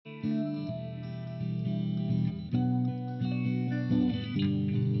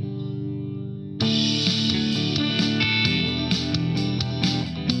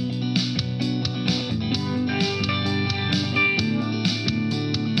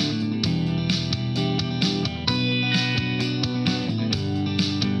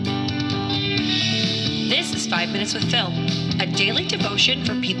5 Minutes with Phil, a daily devotion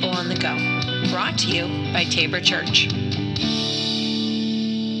for people on the go. Brought to you by Tabor Church.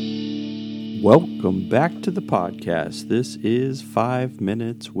 Welcome back to the podcast. This is 5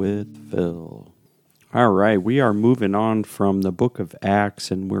 Minutes with Phil. All right, we are moving on from the book of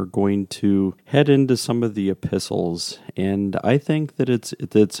Acts, and we're going to head into some of the epistles. And I think that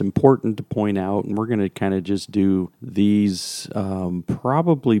it's important to point out, and we're going to kind of just do these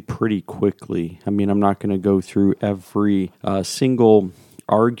probably pretty quickly. I mean, I'm not going to go through every single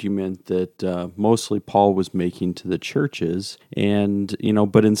argument that mostly Paul was making to the churches, and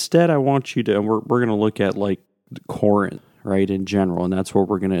but instead I want you to, and we're going to look at like Corinth, right, in general, and that's what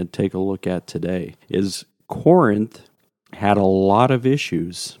we're going to take a look at today. Is Corinth had a lot of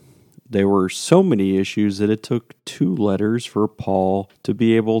issues. There were so many issues that it took 2 letters for Paul to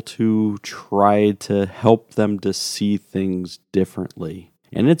be able to try to help them to see things differently.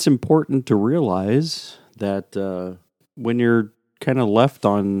 And it's important to realize that when you're kind of left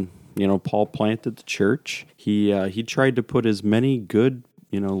on, Paul planted the church. He tried to put as many good,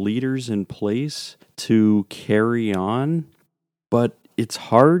 leaders in place to carry on, but it's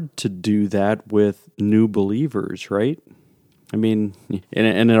hard to do that with new believers, right? I mean,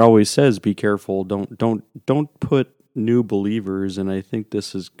 and it always says, be careful. Don't put new believers, and I think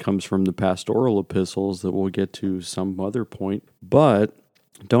this comes from the pastoral epistles that we'll get to some other point, but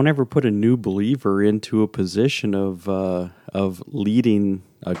don't ever put a new believer into a position of leading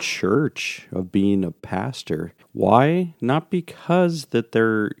a church, of being a pastor. Why? Not because that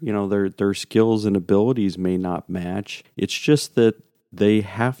their skills and abilities may not match. It's just that they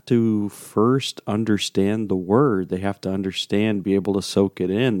have to first understand the word. They have to understand, be able to soak it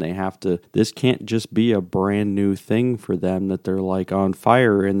in. This can't just be a brand new thing for them that they're like on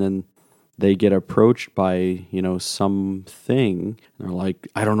fire, and then they get approached by, something. They're like,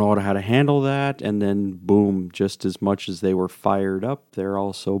 I don't know how to handle that. And then boom, just as much as they were fired up, they're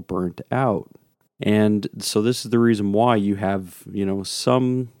also burnt out. And so this is the reason why you have,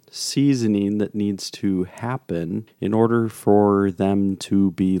 some seasoning that needs to happen in order for them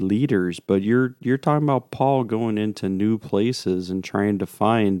to be leaders. But you're talking about Paul going into new places and trying to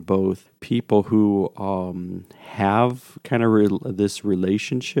find both people who have kind of this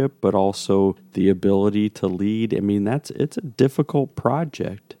relationship, but also the ability to lead. I mean, it's a difficult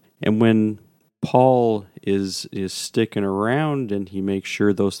project. And when Paul is sticking around and he makes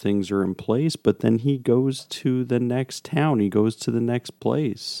sure those things are in place, but then he goes to the next town, he goes to the next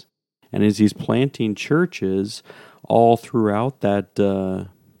place. And as he's planting churches all throughout that, the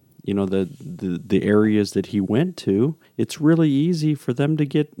areas that he went to, it's really easy for them to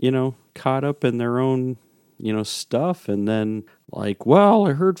get, caught up in their own, stuff. And then like, well,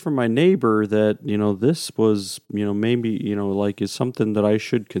 I heard from my neighbor that, this was, maybe, is something that I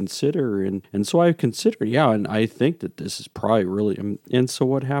should consider. And so I considered, and I think that this is probably really, and so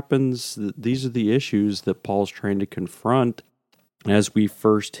what happens, these are the issues that Paul's trying to confront as we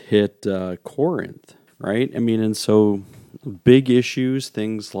first hit Corinth, right? I mean, and so big issues,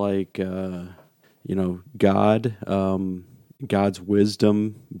 things like, God's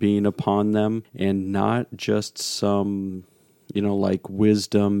wisdom being upon them, and not just some, like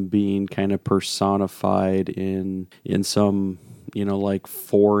wisdom being kind of personified in some, like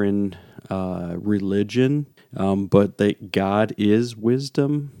foreign religion, but that God is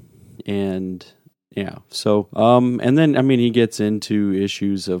wisdom. And so, and then, I mean, he gets into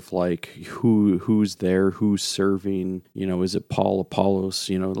issues of like who's there, who's serving, is it Paul, Apollos,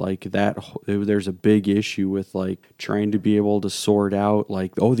 like that. There's a big issue with like trying to be able to sort out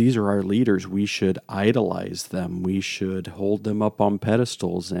like, oh, these are our leaders. We should idolize them. We should hold them up on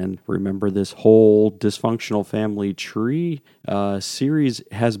pedestals. And remember, this whole dysfunctional family tree series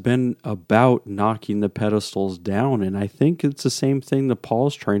has been about knocking the pedestals down. And I think it's the same thing that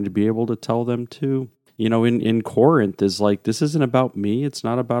Paul's trying to be able to tell them too. In Corinth is like, this isn't about me. It's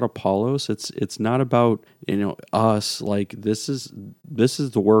not about Apollos. It's not about, us. Like this is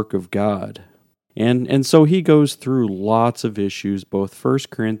the work of God. And so he goes through lots of issues, both 1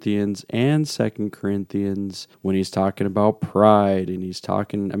 Corinthians and 2 Corinthians, when he's talking about pride, and he's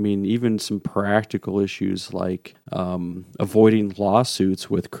talking, I mean, even some practical issues like avoiding lawsuits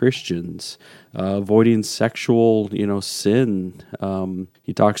with Christians, avoiding sexual, sin.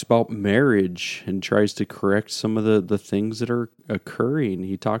 He talks about marriage and tries to correct some of the things that are occurring.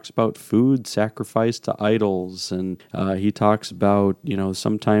 He talks about food sacrificed to idols, and he talks about,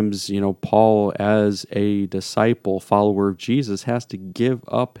 sometimes, Paul, as a disciple, follower of Jesus, has to give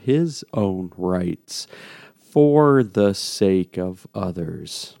up his own rights for the sake of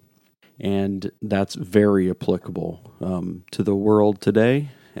others. And that's very applicable to the world today.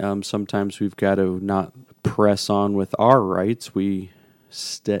 Sometimes we've got to not press on with our rights. We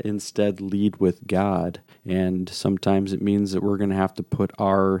instead lead with God. And sometimes it means that we're going to have to put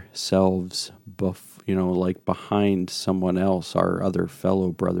ourselves behind someone else, our other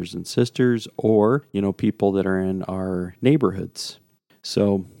fellow brothers and sisters, or, people that are in our neighborhoods.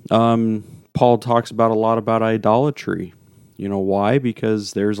 So, Paul talks a lot about idolatry. Why?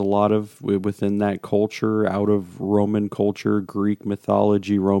 Because there's a lot of, within that culture, out of Roman culture, Greek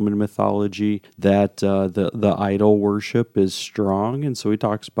mythology, Roman mythology, that the idol worship is strong. And so he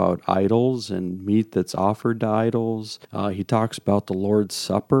talks about idols and meat that's offered to idols. He talks about the Lord's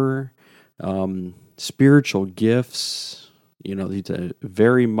Supper, spiritual gifts.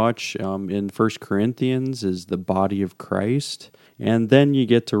 Very much in 1 Corinthians is the body of Christ. And then you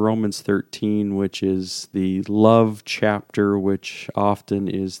get to Romans 13, which is the love chapter, which often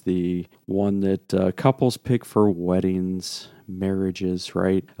is the one that couples pick for weddings, marriages,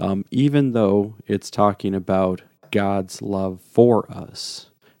 right? Even though it's talking about God's love for us,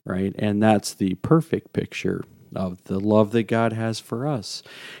 right? And that's the perfect picture of the love that God has for us.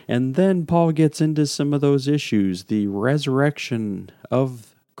 And then Paul gets into some of those issues, the resurrection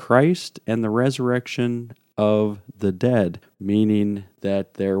of Christ and the resurrection of the dead, meaning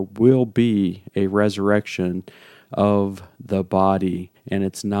that there will be a resurrection of the body. And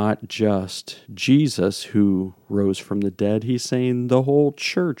it's not just Jesus who rose from the dead. He's saying the whole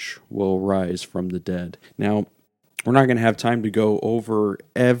church will rise from the dead. Now, we're not going to have time to go over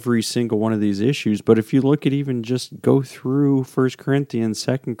every single one of these issues, but if you look at even just go through 1 Corinthians,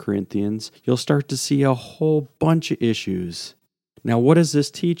 2 Corinthians, you'll start to see a whole bunch of issues. Now, what does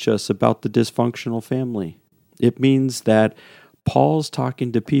this teach us about the dysfunctional family? It means that Paul's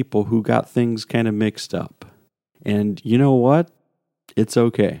talking to people who got things kind of mixed up. And you know what? It's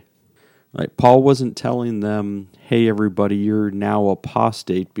okay. Like, Paul wasn't telling them, hey, everybody, you're now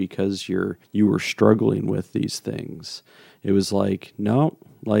apostate because you were struggling with these things. It was like, no,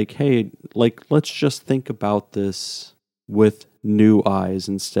 hey, let's just think about this with new eyes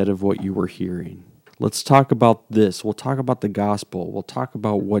instead of what you were hearing. Let's talk about this. We'll talk about the gospel. We'll talk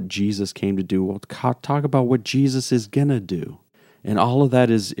about what Jesus came to do. We'll talk about what Jesus is going to do. And all of that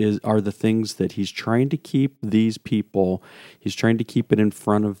are the things that he's trying to keep these people, he's trying to keep it in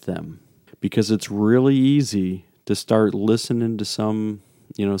front of them. Because it's really easy to start listening to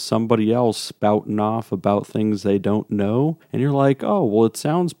somebody else spouting off about things they don't know. And you're like, oh, well, it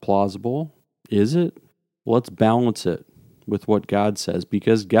sounds plausible. Is it? Well, let's balance it with what God says.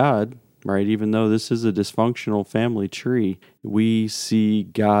 Because God, right, even though this is a dysfunctional family tree, we see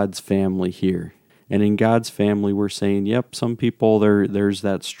God's family here. And in God's family, we're saying, yep, some people, there's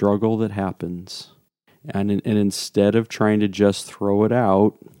that struggle that happens. And instead of trying to just throw it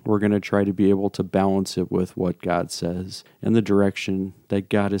out, we're going to try to be able to balance it with what God says and the direction that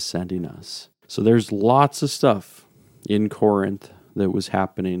God is sending us. So there's lots of stuff in Corinth that was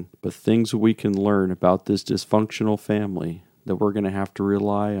happening, but things we can learn about this dysfunctional family that we're going to have to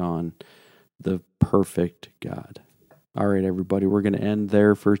rely on the perfect God. All right, everybody, we're going to end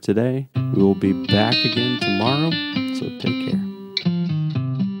there for today. We will be back again tomorrow, so take care.